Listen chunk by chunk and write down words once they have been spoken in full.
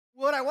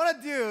what I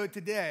want to do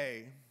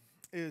today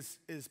is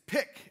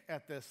pick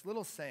at this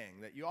little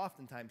saying that you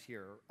oftentimes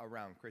hear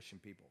around Christian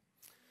people.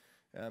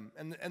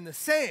 And the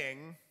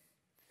saying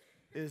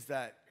is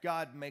that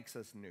God makes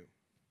us new,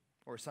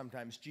 or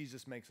sometimes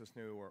Jesus makes us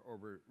new or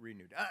we're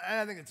renewed.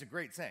 I think it's a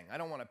great saying. I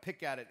don't want to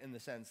pick at it in the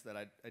sense that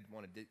I'd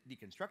want to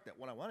deconstruct it.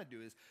 What I want to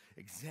do is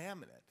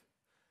examine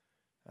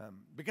it.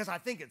 Because I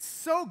think it's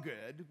so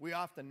good, we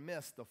often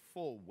miss the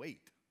full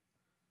weight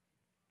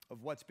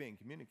of what's being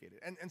communicated.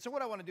 And so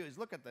what I want to do is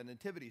look at the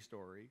nativity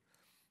story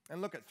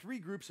and look at three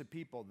groups of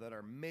people that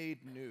are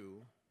made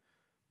new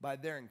by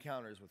their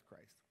encounters with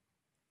Christ.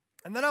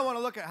 And then I want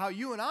to look at how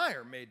you and I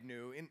are made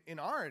new in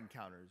our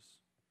encounters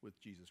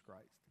with Jesus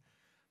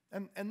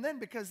Christ. And then,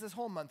 because this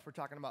whole month we're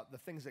talking about the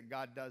things that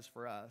God does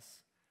for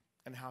us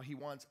and how he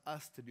wants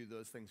us to do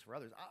those things for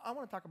others, I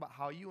want to talk about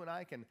how you and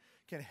I can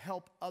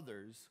help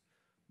others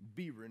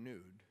be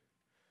renewed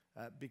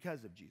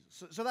because of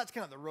Jesus. So that's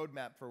kind of the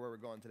roadmap for where we're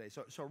going today.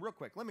 So real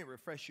quick, let me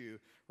refresh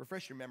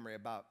your memory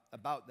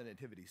about the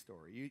nativity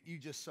story. You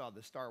just saw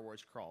the Star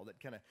Wars crawl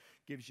that kind of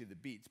gives you the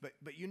beats.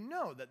 But you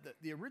know that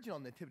the original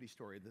nativity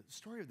story, the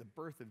story of the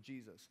birth of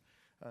Jesus,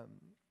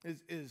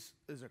 is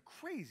a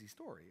crazy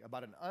story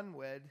about an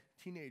unwed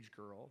teenage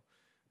girl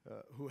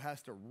who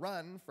has to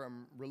run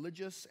from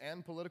religious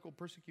and political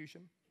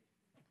persecution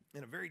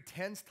in a very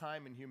tense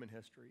time in human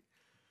history.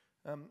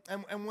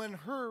 And when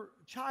her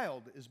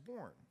child is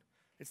born,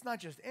 it's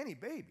not just any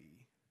baby.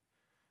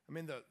 I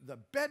mean, the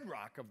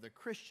bedrock of the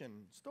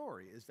Christian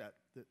story is that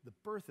the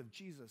birth of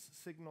Jesus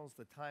signals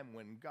the time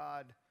when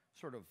God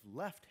sort of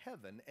left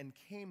heaven and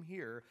came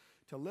here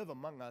to live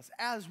among us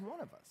as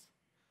one of us.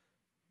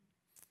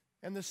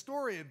 And the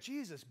story of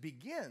Jesus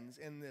begins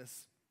in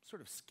this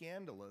sort of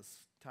scandalous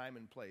time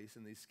and place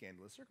in these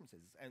scandalous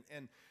circumstances.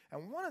 And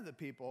one of the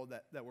people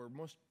that were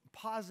most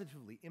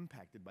positively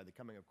impacted by the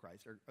coming of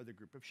Christ are the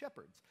group of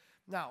shepherds.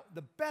 Now,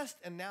 the best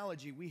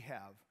analogy we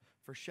have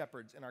for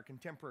shepherds in our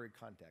contemporary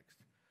context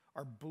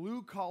are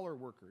blue-collar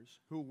workers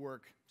who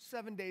work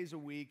 7 days a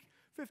week,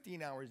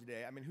 15 hours a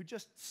day, who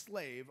just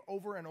slave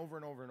over and over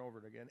and over and over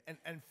again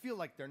and feel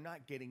like they're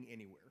not getting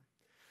anywhere.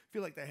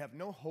 Feel like they have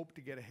no hope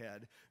to get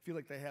ahead, feel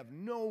like they have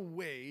no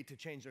way to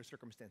change their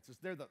circumstances.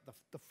 They're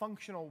the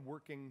functional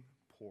working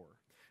poor.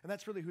 And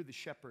that's really who the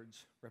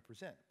shepherds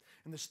represent.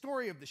 And the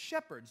story of the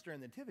shepherds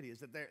during the nativity is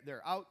that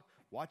they're out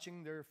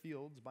watching their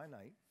fields by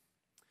night,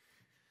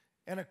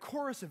 and a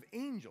chorus of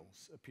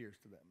angels appears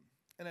to them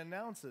and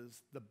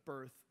announces the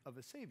birth of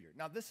a Savior.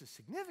 Now, this is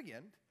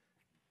significant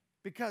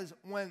because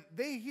when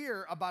they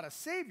hear about a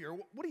Savior,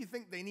 what do you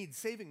think they need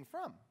saving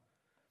from?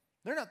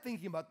 They're not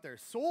thinking about their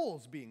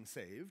souls being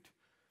saved.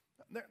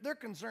 Their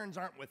concerns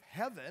aren't with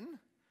heaven.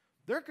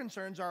 Their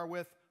concerns are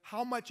with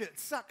how much it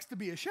sucks to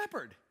be a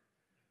shepherd.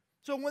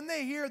 So when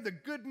they hear the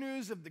good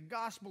news of the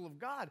gospel of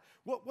God,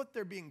 what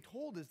they're being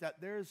told is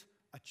that there's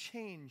a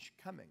change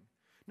coming.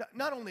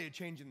 Not only a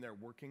change in their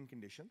working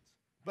conditions,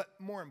 but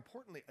more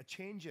importantly, a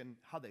change in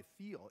how they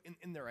feel,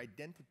 in their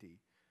identity,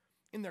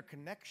 in their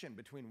connection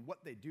between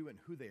what they do and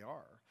who they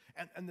are,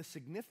 and the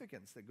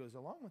significance that goes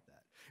along with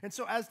that. And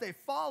so as they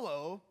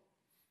follow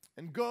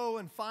and go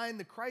and find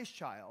the Christ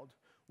child,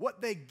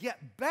 what they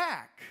get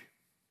back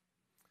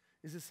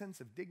is a sense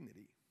of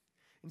dignity.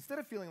 Instead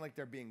of feeling like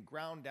they're being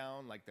ground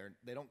down, like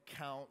they don't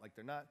count, like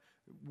they're not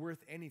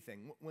worth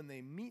anything, when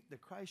they meet the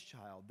Christ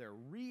child, they're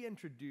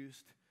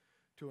reintroduced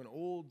to an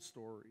old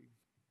story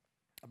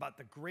about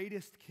the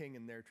greatest king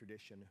in their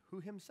tradition, who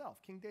himself,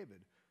 King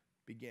David,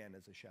 began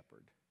as a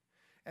shepherd.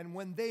 And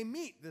when they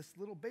meet this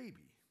little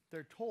baby,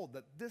 they're told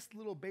that this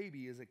little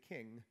baby is a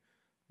king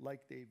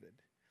like David.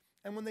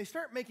 And when they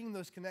start making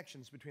those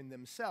connections between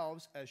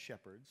themselves as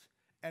shepherds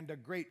and a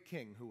great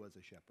king who was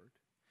a shepherd,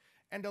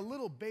 and a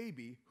little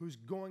baby who's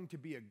going to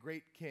be a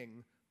great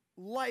king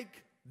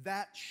like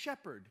that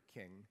shepherd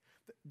king,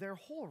 their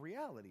whole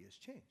reality has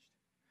changed.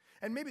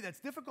 And maybe that's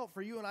difficult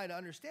for you and I to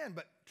understand,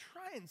 but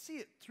try and see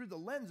it through the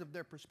lens of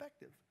their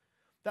perspective.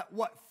 That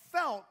what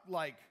felt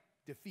like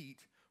defeat,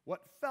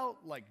 what felt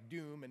like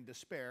doom and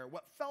despair,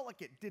 what felt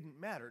like it didn't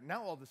matter,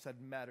 now all of a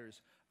sudden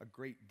matters a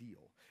great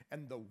deal.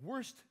 And the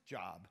worst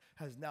job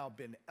has now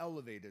been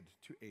elevated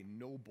to a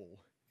noble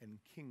and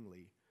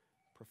kingly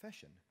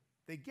profession.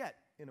 They get,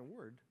 in a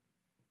word,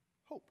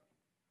 hope.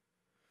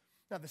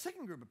 Now, the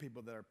second group of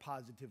people that are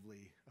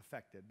positively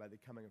affected by the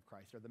coming of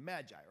Christ are the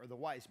Magi, or the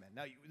wise men.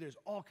 Now, there's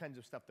all kinds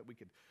of stuff that we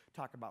could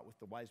talk about with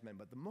the wise men,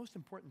 but the most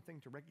important thing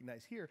to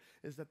recognize here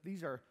is that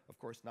these are, of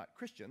course, not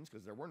Christians,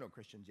 because there were no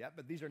Christians yet,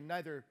 but these are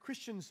neither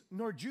Christians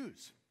nor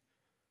Jews.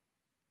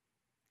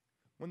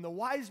 When the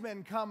wise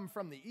men come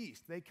from the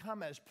east, they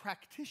come as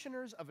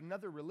practitioners of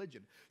another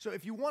religion. So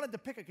if you wanted to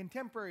pick a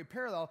contemporary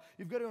parallel,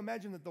 you've got to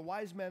imagine that the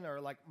wise men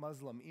are like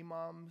Muslim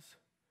imams,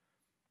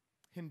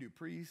 Hindu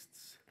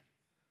priests,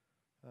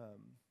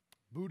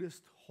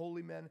 Buddhist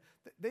holy men.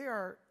 They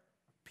are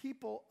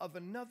people of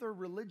another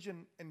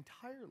religion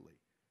entirely.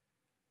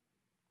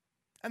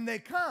 And they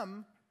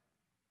come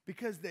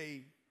because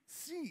they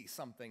see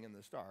something in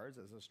the stars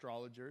as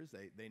astrologers.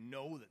 They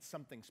know that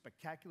something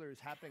spectacular is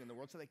happening in the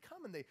world. So they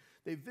come and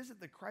they visit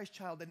the Christ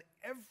child, and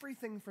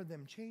everything for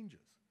them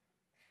changes.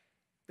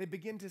 They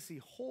begin to see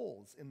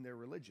holes in their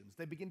religions.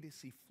 They begin to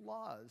see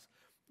flaws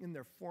in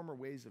their former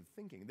ways of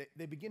thinking.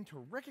 They begin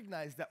to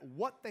recognize that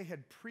what they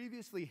had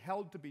previously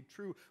held to be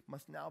true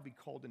must now be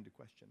called into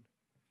question.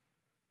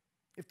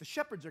 If the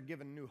shepherds are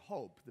given new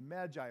hope, the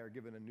magi are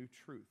given a new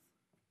truth.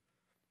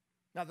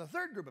 Now, the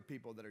third group of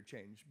people that are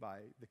changed by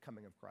the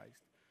coming of Christ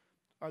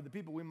are the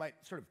people we might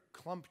sort of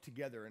clump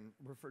together and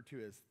refer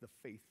to as the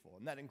faithful.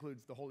 And that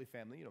includes the Holy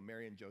Family,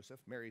 Mary and Joseph.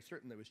 Mary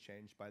certainly was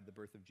changed by the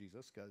birth of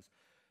Jesus because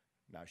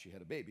now she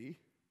had a baby.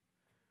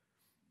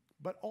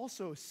 But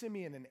also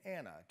Simeon and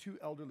Anna, two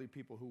elderly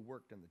people who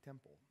worked in the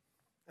temple.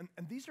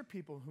 And these are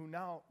people who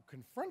now,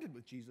 confronted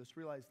with Jesus,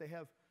 realize they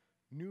have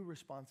new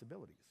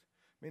responsibilities.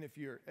 I mean, if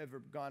you're ever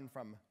gone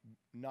from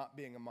not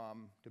being a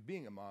mom to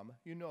being a mom,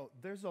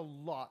 there's a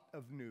lot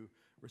of new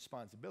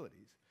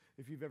responsibilities.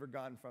 If you've ever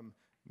gone from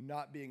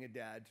not being a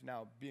dad to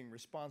now being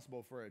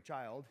responsible for a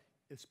child,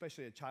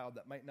 especially a child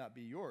that might not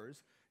be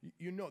yours,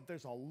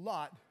 there's a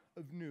lot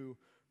of new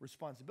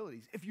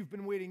responsibilities. If you've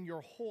been waiting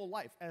your whole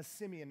life, as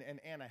Simeon and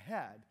Anna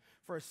had,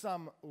 for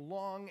some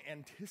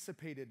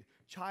long-anticipated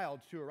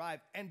child to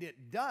arrive, and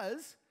it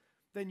does,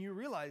 then you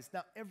realize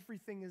now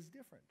everything is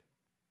different.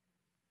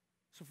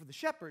 So for the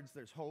shepherds,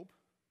 there's hope.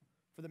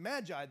 For the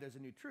magi, there's a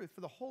new truth.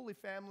 For the Holy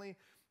Family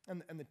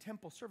and the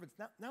temple servants,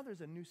 now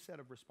there's a new set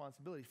of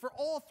responsibilities. For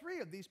all three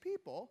of these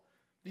people,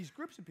 these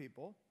groups of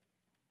people,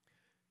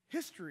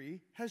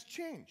 history has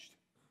changed.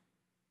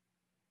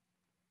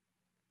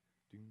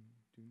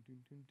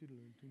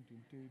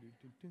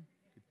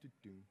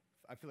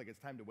 I feel like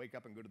it's time to wake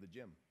up and go to the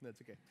gym.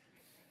 That's okay.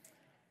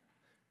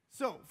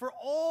 So for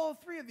all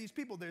three of these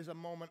people, there's a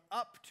moment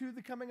up to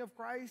the coming of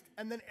Christ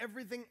and then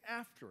everything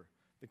after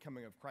the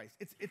coming of Christ.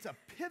 It's a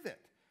pivot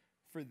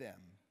for them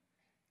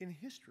in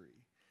history.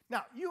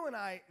 Now, you and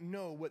I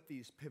know what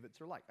these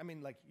pivots are like. I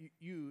mean, like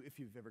you if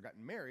you've ever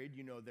gotten married,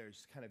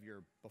 there's kind of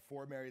your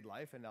before married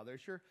life, and now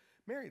there's your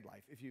married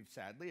life. If you've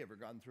sadly ever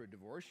gone through a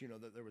divorce, you know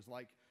that there was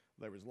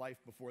life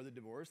before the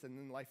divorce and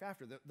then life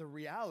after. The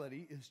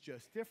reality is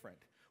just different.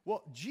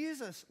 Well,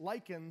 Jesus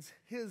likens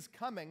his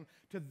coming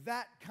to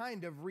that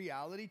kind of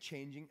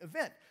reality-changing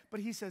event. But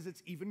he says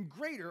it's even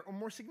greater or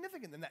more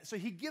significant than that. So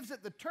he gives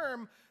it the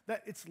term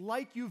that it's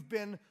like you've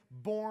been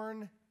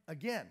born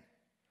again.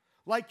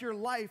 Like your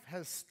life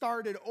has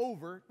started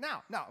over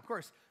now. Now, of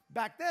course,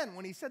 back then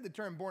when he said the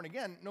term born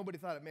again, nobody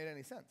thought it made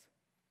any sense.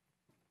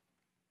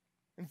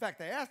 In fact,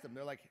 they asked him,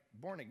 they're like,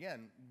 born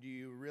again, do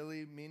you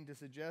really mean to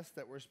suggest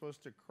that we're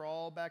supposed to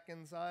crawl back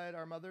inside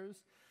our mothers?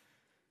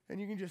 And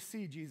you can just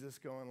see Jesus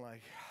going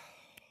like,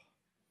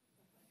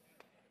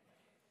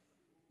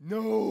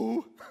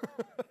 no,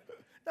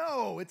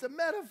 no, it's a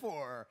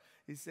metaphor.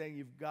 He's saying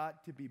you've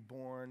got to be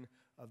born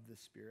of the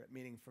Spirit,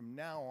 meaning from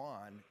now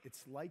on,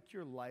 it's like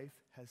your life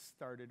has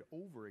started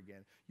over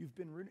again.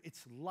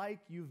 It's like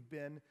you've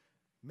been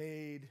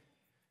made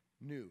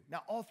new.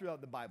 Now, all throughout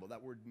the Bible,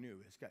 that word new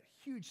has got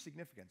huge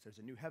significance. There's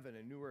a new heaven,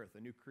 a new earth, a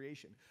new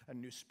creation, a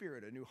new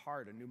spirit, a new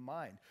heart, a new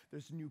mind.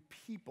 There's new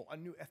people, a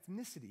new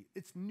ethnicity.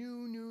 It's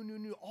new, new, new,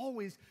 new.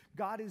 Always,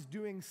 God is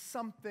doing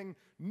something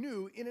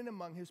new in and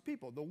among his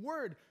people. The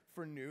word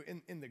for new,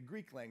 in the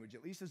Greek language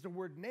at least, is the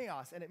word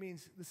neos, and it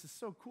means, this is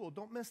so cool,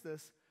 don't miss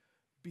this,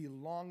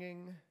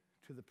 belonging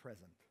to the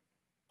present.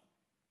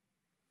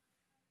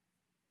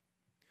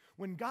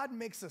 When God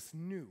makes us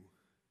new,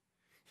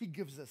 he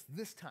gives us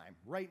this time,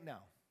 right now,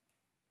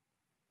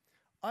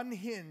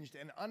 unhinged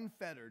and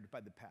unfettered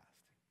by the past.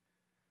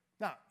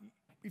 Now,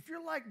 if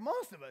you're like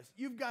most of us,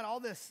 you've got all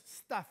this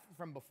stuff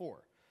from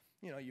before.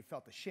 You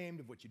felt ashamed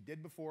of what you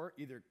did before,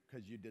 either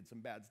because you did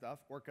some bad stuff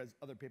or because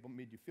other people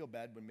made you feel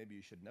bad when maybe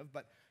you shouldn't have,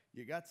 but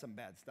you got some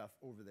bad stuff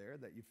over there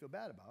that you feel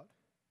bad about.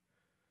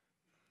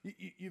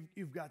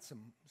 You've got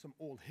some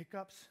old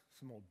hiccups,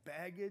 some old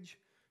baggage,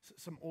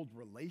 some old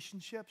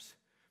relationships,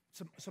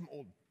 some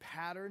old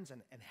patterns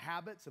and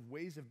habits of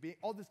ways of being,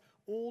 all this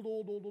old,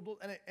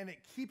 and it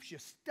keeps you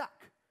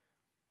stuck.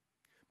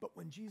 But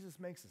when Jesus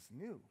makes us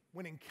new,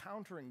 when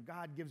encountering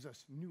God gives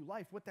us new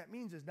life, what that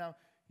means is now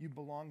you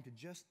belong to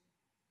just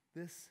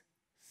this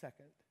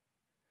second.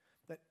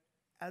 That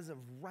as of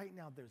right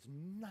now, there's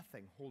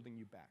nothing holding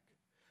you back.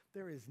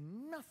 There is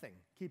nothing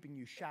keeping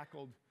you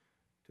shackled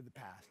to the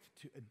past,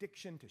 to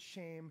addiction, to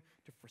shame,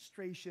 to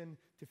frustration,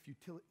 to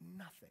futility,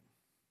 nothing.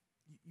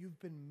 You've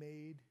been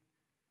made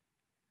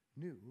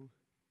new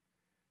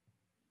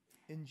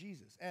in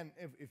Jesus. And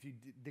if you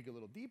dig a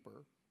little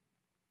deeper,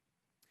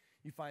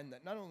 you find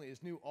that not only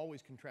is new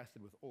always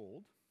contrasted with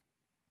old,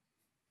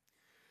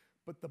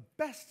 but the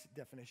best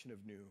definition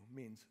of new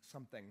means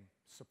something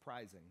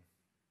surprising,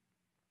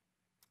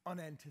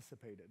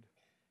 unanticipated,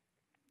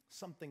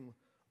 something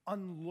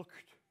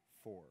unlooked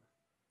for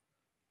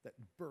that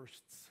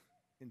bursts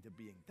into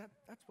being.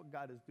 That's what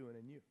God is doing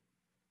in you.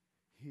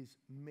 He's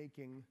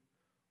making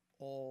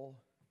all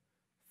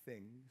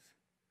things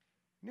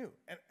new.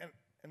 And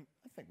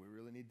I think we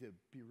really need to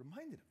be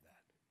reminded of that.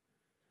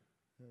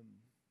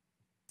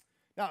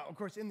 Now, of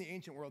course, in the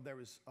ancient world, there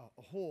was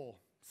a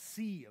whole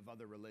sea of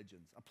other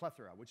religions, a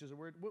plethora, which is a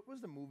word. What was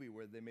the movie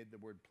where they made the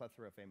word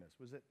plethora famous?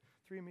 Was it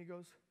Three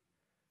Amigos?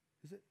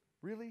 Is it?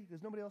 Really?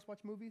 Does nobody else watch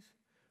movies?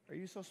 Are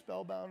you so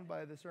spellbound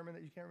by the sermon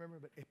that you can't remember?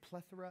 But a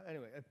plethora,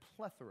 anyway, a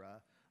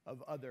plethora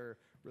of other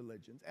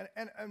religions.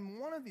 And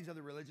one of these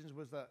other religions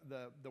was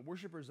the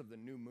worshipers of the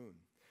new moon.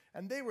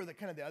 And they were the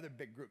kind of the other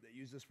big group that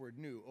used this word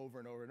new over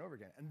and over and over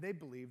again. And they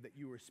believed that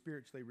you were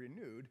spiritually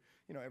renewed,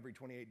 every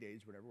 28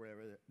 days,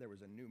 whatever there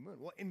was a new moon.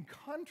 Well, in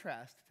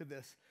contrast to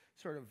this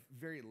sort of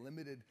very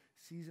limited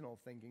seasonal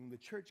thinking, the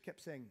church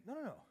kept saying,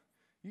 no.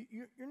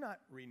 You're not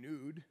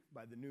renewed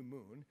by the new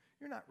moon.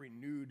 You're not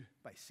renewed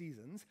by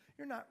seasons.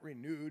 You're not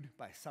renewed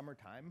by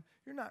summertime.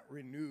 You're not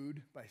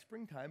renewed by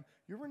springtime.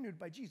 You're renewed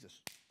by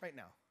Jesus right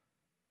now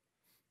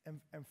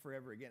and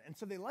forever again. And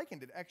so they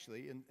likened it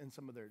actually in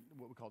some of their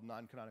what we call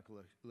non-canonical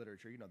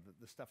literature,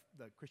 the stuff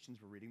that Christians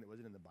were reading that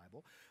wasn't in the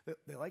Bible.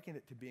 They likened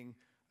it to being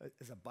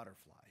as a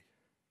butterfly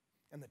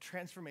and the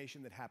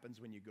transformation that happens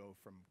when you go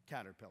from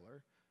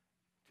caterpillar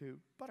to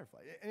butterfly.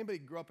 Anybody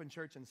grew up in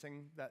church and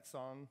sing that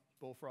song,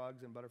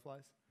 Bullfrogs and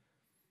Butterflies?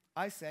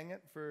 I sang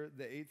it for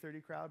the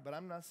 8:30 crowd, but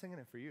I'm not singing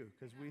it for you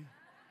because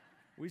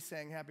we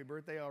sang Happy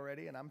Birthday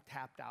already, and I'm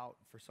tapped out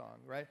for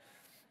song, right?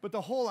 But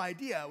the whole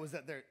idea was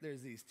that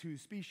there's these two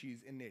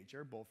species in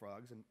nature,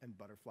 bullfrogs and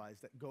butterflies,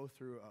 that go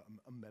through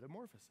a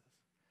metamorphosis.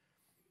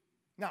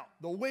 Now,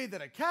 the way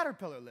that a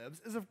caterpillar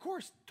lives is, of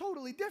course,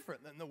 totally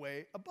different than the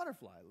way a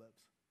butterfly lives.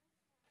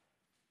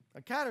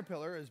 A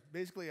caterpillar is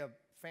basically a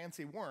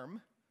fancy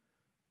worm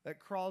that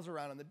crawls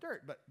around in the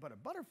dirt. But a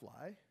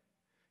butterfly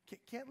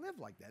can't live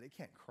like that. It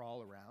can't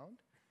crawl around.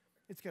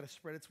 It's got to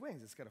spread its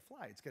wings. It's got to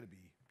fly. It's got to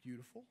be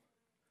beautiful.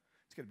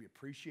 It's got to be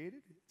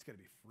appreciated. It's got to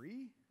be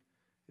free.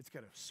 It's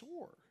got to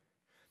soar.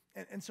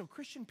 And so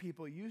Christian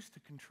people used to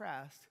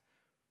contrast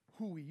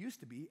who we used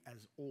to be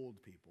as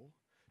old people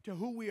to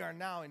who we are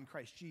now in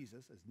Christ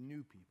Jesus as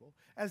new people,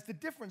 as the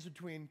difference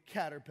between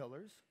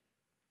caterpillars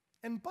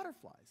and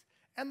butterflies.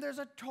 And there's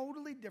a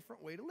totally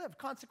different way to live.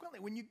 Consequently,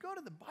 when you go to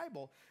the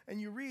Bible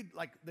and you read,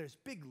 there's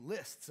big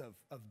lists of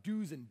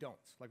do's and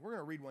don'ts. We're going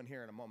to read one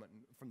here in a moment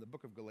from the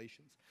book of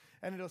Galatians.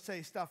 And it'll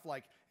say stuff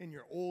like, in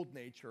your old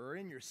nature or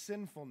in your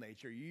sinful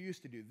nature, you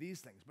used to do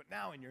these things. But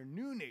now in your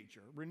new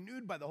nature,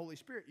 renewed by the Holy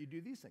Spirit, you do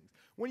these things.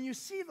 When you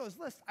see those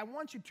lists, I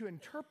want you to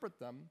interpret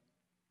them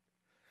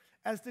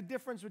as the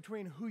difference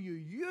between who you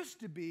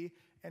used to be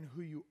and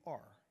who you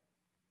are.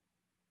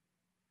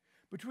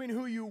 Between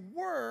who you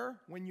were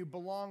when you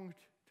belonged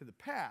to the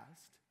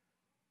past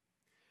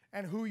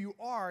and who you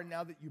are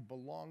now that you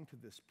belong to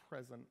this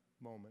present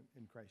moment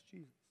in Christ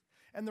Jesus.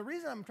 And the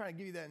reason I'm trying to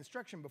give you that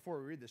instruction before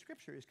we read the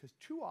scripture is because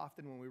too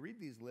often when we read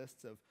these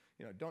lists of,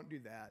 don't do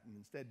that and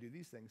instead do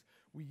these things,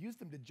 we use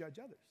them to judge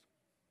others.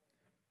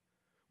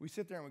 We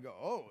sit there and we go,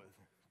 oh,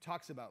 it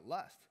talks about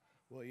lust.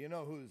 Well, you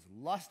know who's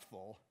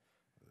lustful?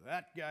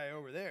 That guy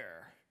over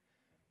there.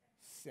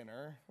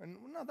 Sinner. And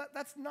no,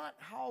 that's not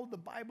how the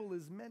Bible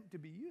is meant to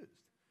be used.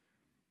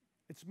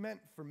 It's meant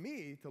for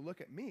me to look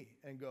at me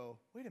and go,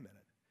 wait a minute,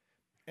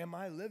 am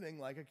I living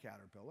like a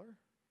caterpillar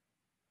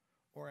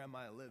or am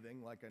I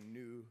living like a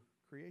new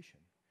creation?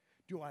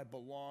 Do I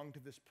belong to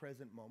this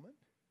present moment?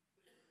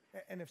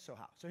 And if so,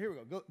 how? So here we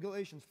go.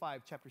 Galatians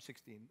 5, chapter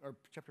 16, or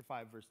chapter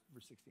 5, verse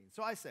 16.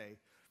 So I say,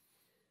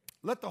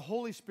 let the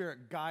Holy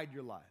Spirit guide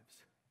your lives.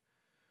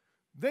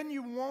 Then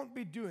you won't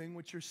be doing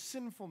what your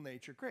sinful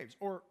nature craves,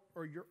 or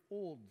your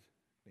old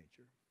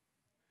nature.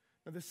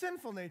 Now, the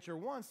sinful nature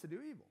wants to do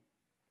evil,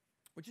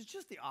 which is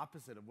just the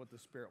opposite of what the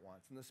Spirit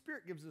wants. And the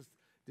Spirit gives us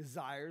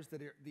desires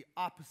that are the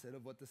opposite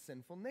of what the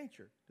sinful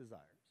nature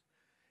desires.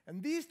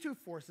 And these two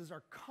forces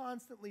are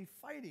constantly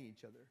fighting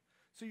each other.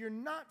 So you're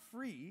not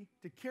free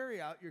to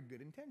carry out your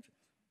good intentions.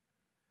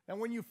 And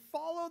when you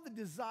follow the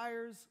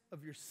desires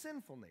of your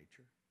sinful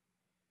nature,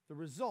 the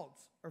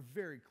results are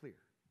very clear.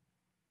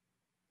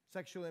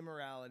 Sexual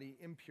immorality,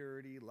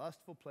 impurity,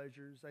 lustful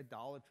pleasures,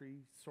 idolatry,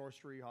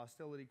 sorcery,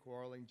 hostility,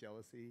 quarreling,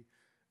 jealousy,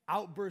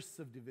 outbursts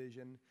of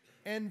division,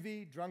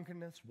 envy,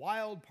 drunkenness,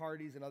 wild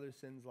parties, and other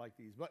sins like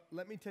these. But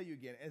let me tell you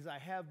again, as I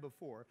have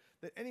before,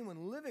 that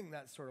anyone living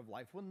that sort of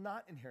life will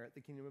not inherit the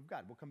kingdom of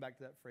God. We'll come back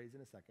to that phrase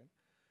in a second.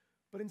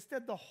 But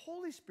instead, the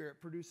Holy Spirit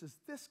produces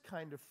this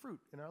kind of fruit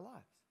in our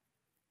lives: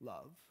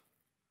 love,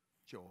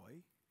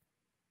 joy,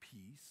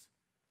 peace,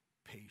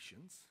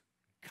 patience,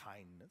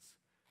 kindness,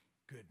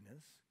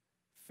 goodness,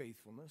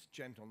 faithfulness,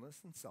 gentleness,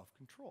 and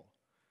self-control.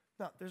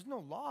 Now, there's no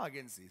law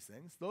against these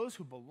things. Those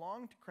who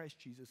belong to Christ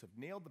Jesus have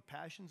nailed the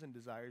passions and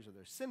desires of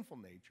their sinful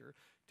nature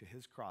to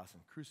his cross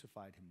and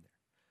crucified him there.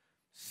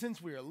 Since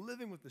we are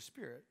living with the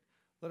Spirit,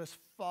 let us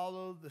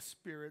follow the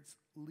Spirit's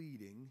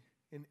leading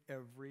in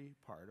every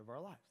part of our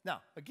lives.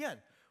 Now, again,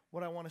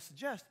 what I want to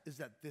suggest is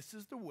that this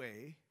is the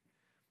way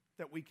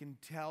that we can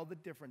tell the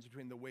difference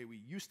between the way we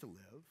used to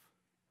live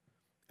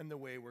and the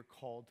way we're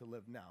called to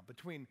live now,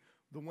 between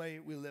the way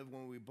we live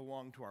when we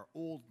belong to our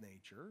old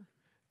nature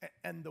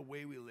and the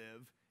way we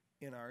live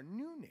in our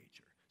new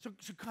nature.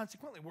 So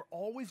consequently, we're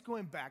always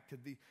going back to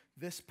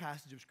this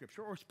passage of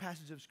Scripture or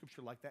passages of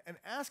Scripture like that and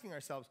asking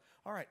ourselves,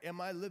 all right,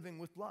 am I living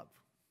with love?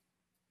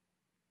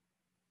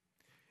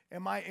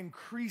 Am I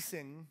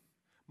increasing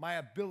my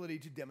ability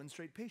to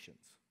demonstrate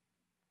patience?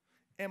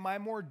 Am I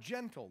more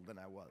gentle than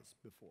I was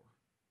before?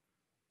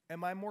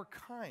 Am I more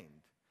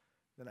kind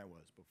than I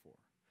was before?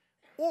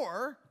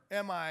 Or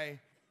am I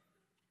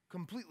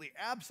completely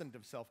absent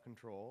of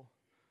self-control,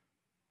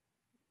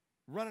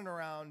 running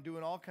around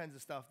doing all kinds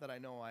of stuff that I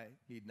know I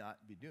need not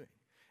be doing?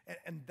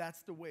 And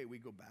that's the way we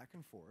go back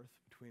and forth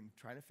between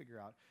trying to figure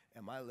out,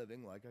 am I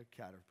living like a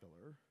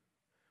caterpillar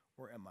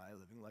or am I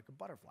living like a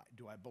butterfly?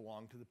 Do I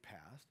belong to the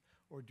past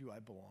or do I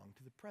belong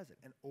to the present?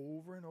 And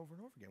over and over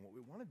and over again, what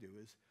we want to do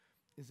is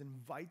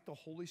invite the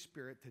Holy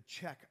Spirit to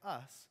check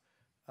us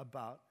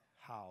about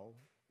how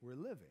we're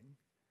living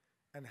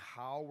and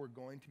how we're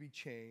going to be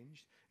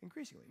changed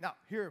increasingly. Now,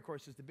 here, of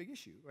course, is the big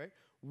issue, right?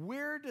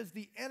 Where does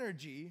the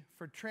energy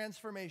for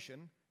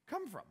transformation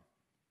come from?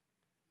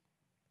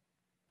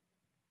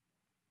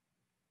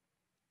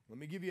 Let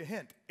me give you a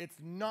hint. It's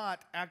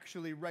not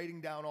actually writing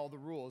down all the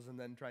rules and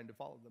then trying to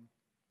follow them.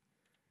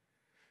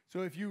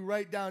 So if you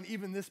write down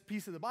even this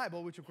piece of the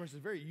Bible, which of course is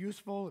very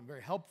useful and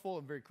very helpful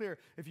and very clear,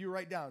 if you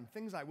write down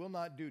things I will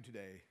not do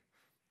today,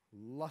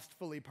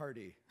 lustfully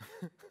party,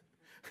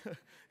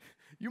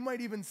 you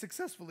might even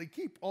successfully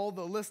keep all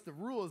the list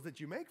of rules that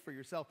you make for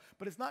yourself,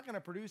 but it's not going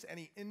to produce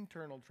any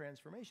internal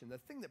transformation. The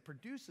thing that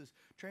produces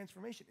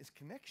transformation is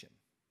connection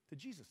to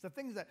Jesus. The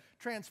things that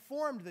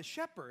transformed the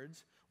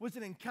shepherds was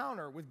an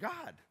encounter with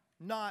God,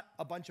 not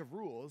a bunch of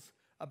rules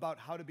about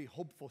how to be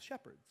hopeful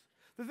shepherds.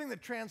 The thing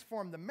that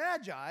transformed the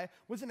Magi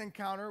was an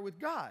encounter with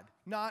God,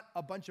 not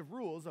a bunch of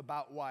rules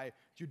about why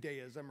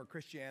Judaism or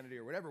Christianity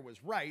or whatever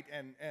was right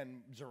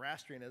and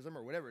Zoroastrianism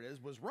or whatever it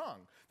is was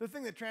wrong. The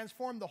thing that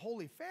transformed the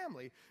Holy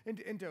Family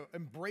into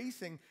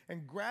embracing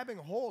and grabbing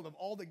hold of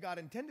all that God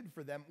intended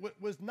for them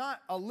was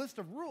not a list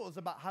of rules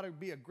about how to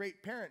be a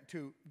great parent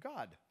to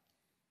God.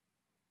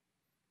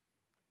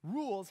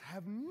 Rules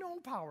have no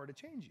power to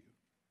change you.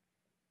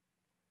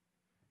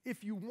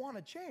 If you want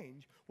to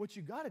change, what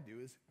you got to do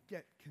is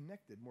get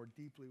connected more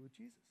deeply with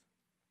Jesus.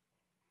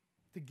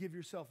 To give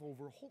yourself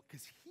over whole,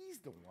 because he's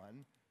the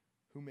one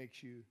who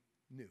makes you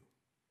new.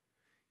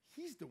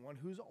 He's the one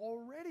who's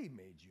already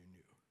made you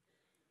new.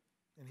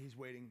 And he's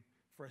waiting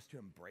for us to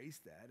embrace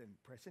that and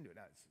press into it.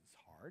 Now, it's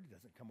hard. It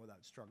doesn't come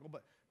without struggle.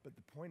 But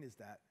the point is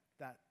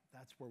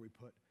that's where we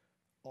put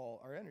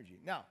all our energy.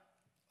 Now,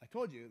 I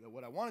told you that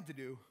what I wanted to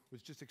do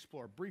was just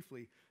explore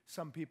briefly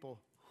some people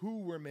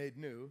who were made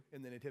new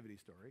in the nativity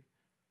story,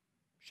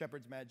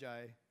 shepherds,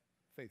 magi,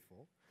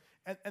 faithful,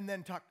 and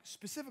then talk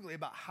specifically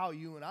about how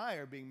you and I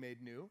are being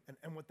made new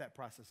and what that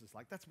process is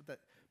like. That's what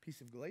that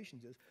piece of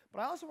Galatians is. But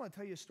I also want to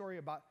tell you a story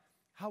about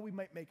how we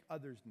might make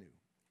others new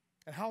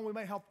and how we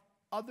might help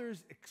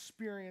others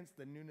experience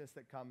the newness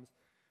that comes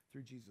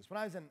through Jesus. When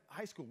I was in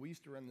high school, we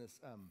used to run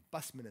this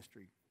bus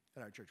ministry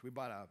at our church. We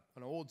bought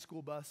an old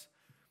school bus,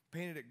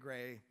 painted it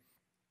gray,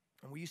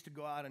 and we used to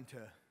go out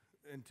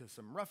into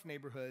some rough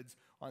neighborhoods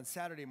on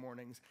Saturday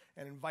mornings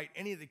and invite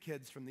any of the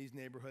kids from these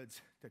neighborhoods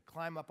to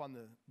climb up on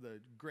the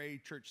gray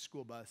church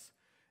school bus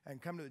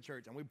and come to the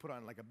church, and we'd put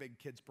on like a big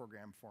kids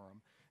program for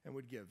them, and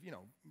we'd give,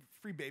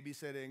 free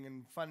babysitting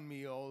and fun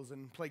meals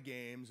and play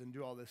games and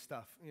do all this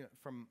stuff,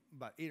 from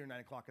about 8 or 9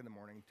 o'clock in the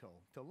morning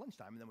till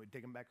lunchtime, and then we'd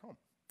take them back home.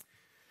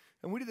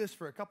 And we did this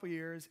for a couple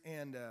years,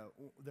 and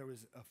there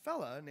was a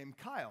fella named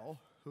Kyle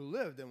who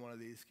lived in one of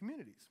these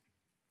communities.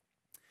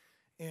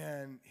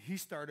 And he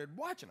started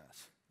watching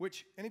us,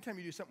 which anytime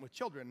you do something with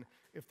children,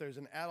 if there's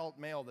an adult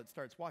male that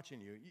starts watching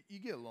you, you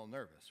get a little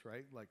nervous,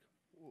 right? Like,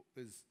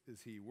 is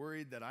he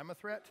worried that I'm a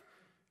threat?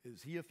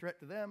 Is he a threat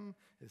to them?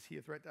 Is he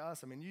a threat to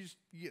us? I mean, you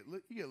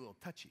get a little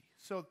touchy.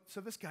 So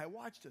this guy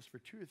watched us for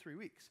 2 or 3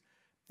 weeks,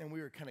 and we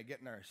were kind of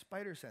getting our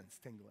spider sense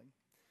tingling.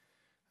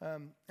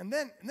 And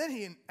then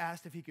he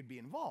asked if he could be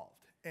involved.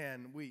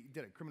 And we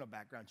did a criminal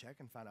background check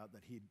and found out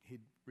that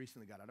he'd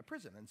recently got out of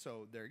prison. And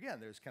so there again,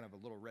 there's kind of a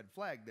little red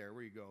flag there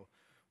where you go,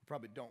 we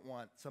probably don't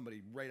want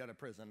somebody right out of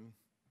prison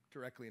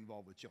directly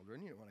involved with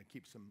children. You want to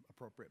keep some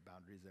appropriate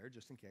boundaries there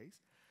just in case.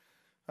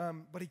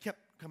 But he kept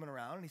coming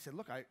around and he said,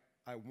 look,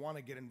 I want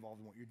to get involved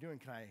in what you're doing.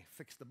 Can I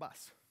fix the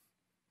bus?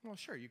 Well,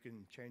 sure, you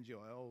can change the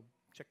oil,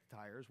 check the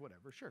tires,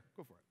 whatever. Sure,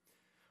 go for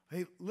it.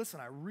 Hey,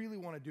 listen, I really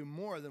want to do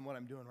more than what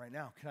I'm doing right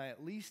now. Can I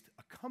at least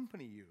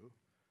accompany you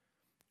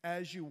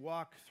as you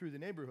walk through the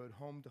neighborhood,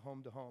 home to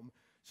home to home,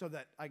 so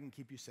that I can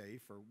keep you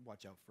safe or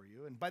watch out for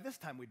you? And by this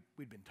time,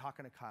 we'd been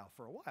talking to Kyle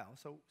for a while,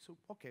 so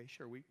okay,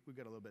 sure, we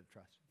got a little bit of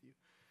trust with you.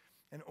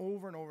 And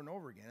over and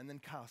over again, and then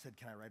Kyle said,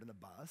 can I ride on the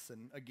bus?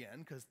 And again,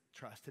 because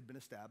trust had been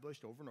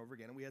established over and over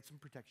again, and we had some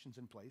protections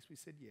in place, we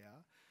said,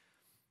 yeah.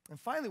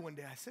 And finally one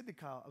day I said to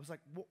Kyle, I was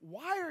like,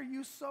 why are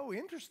you so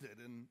interested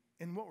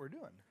in what we're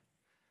doing?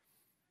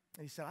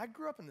 And he said, I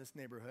grew up in this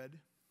neighborhood,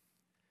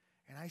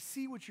 and I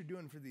see what you're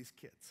doing for these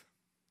kids.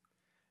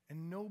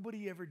 And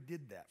nobody ever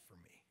did that for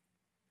me.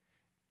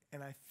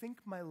 And I think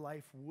my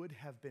life would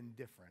have been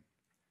different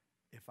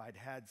if I'd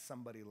had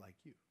somebody like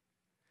you.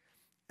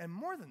 And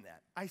more than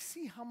that, I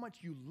see how much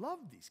you love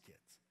these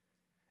kids.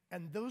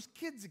 And those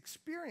kids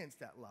experience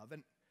that love.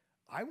 And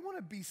I want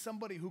to be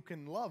somebody who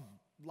can love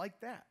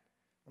like that.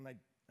 And I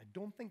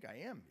don't think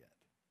I am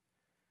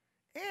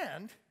yet.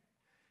 And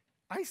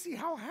I see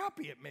how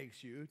happy it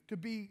makes you to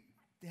be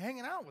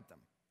hanging out with them,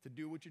 to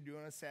do what you're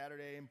doing on a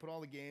Saturday and put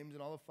all the games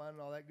and all the fun and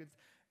all that good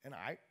stuff. And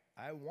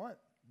I want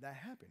that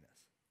happiness.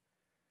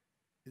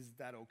 Is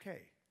that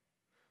okay?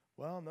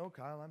 Well, no,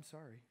 Kyle, I'm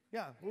sorry.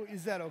 Yeah, well,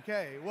 is that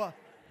okay? Well,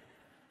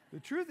 the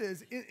truth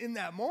is, in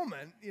that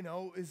moment,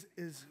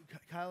 is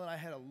Kyle and I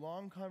had a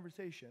long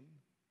conversation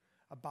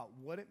about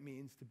what it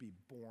means to be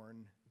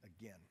born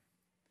again,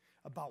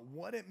 about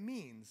what it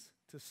means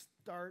to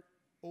start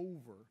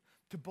over,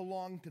 to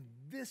belong to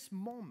this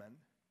moment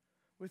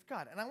with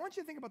God. And I want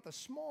you to think about the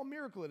small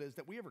miracle it is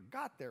that we ever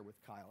got there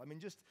with Kyle. I mean,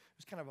 it was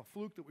kind of a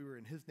fluke that we were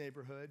in his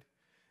neighborhood.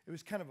 It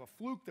was kind of a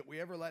fluke that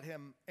we ever let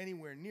him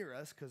anywhere near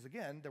us because,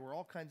 again, there were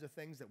all kinds of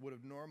things that would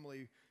have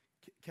normally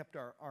kept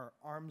our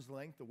arm's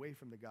length away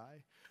from the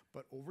guy.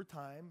 But over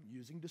time,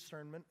 using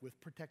discernment with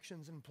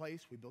protections in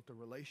place, we built a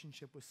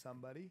relationship with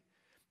somebody,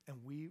 and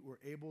we were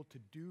able to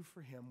do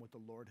for him what the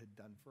Lord had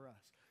done for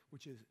us,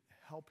 which is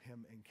help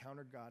him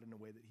encounter God in a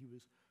way that he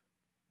was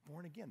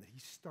born again, that he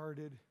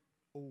started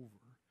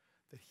over,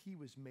 that he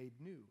was made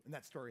new. And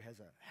that story has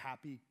a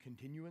happy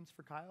continuance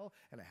for Kyle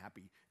and a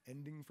happy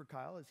ending for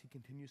Kyle as he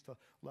continues to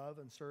love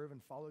and serve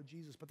and follow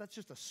Jesus. But that's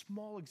just a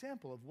small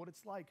example of what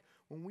it's like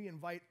when we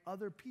invite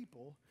other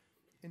people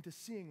into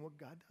seeing what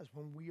God does,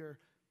 when we are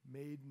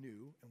made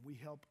new and we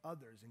help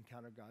others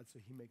encounter God so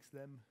he makes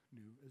them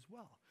new as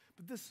well.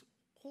 But this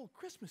whole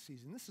Christmas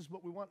season, this is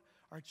what we want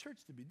our church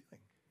to be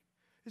doing,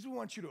 is we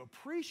want you to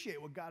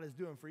appreciate what God is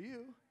doing for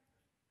you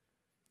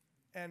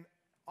and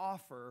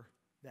offer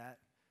that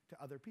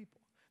to other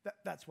people.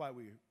 That's why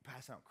we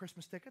pass out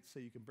Christmas tickets so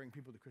you can bring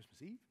people to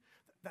Christmas Eve.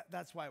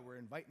 That's why we're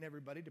inviting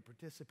everybody to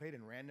participate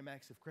in Random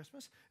Acts of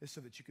Christmas, is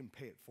so that you can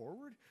pay it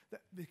forward.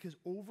 Because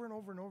over and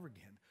over and over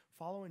again,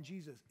 following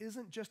Jesus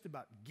isn't just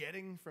about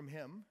getting from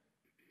him.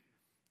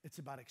 It's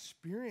about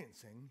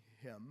experiencing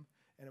him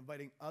and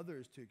inviting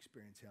others to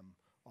experience him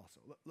also.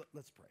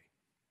 Let's pray.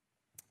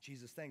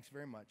 Jesus, thanks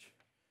very much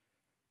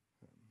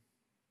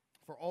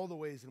for all the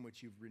ways in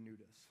which you've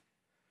renewed us,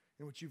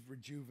 in which you've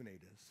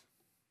rejuvenated us,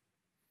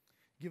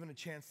 given a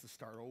chance to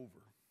start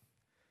over,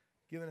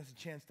 given us a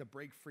chance to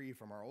break free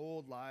from our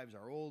old lives,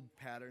 our old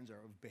patterns, our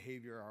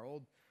behavior,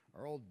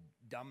 our old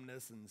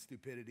dumbness and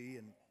stupidity,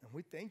 and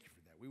we thank you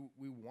for that.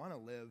 We want to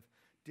live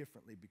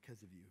differently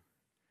because of you.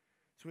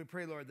 So we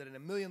pray, Lord, that in a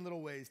million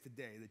little ways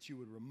today that you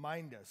would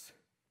remind us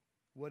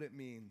what it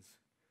means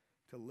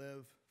to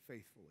live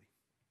faithfully,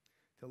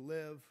 to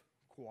live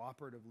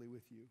cooperatively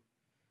with you,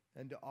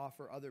 and to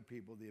offer other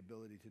people the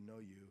ability to know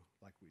you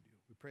like we do.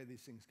 We pray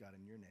these things, God,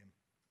 in your name.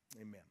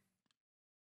 Amen.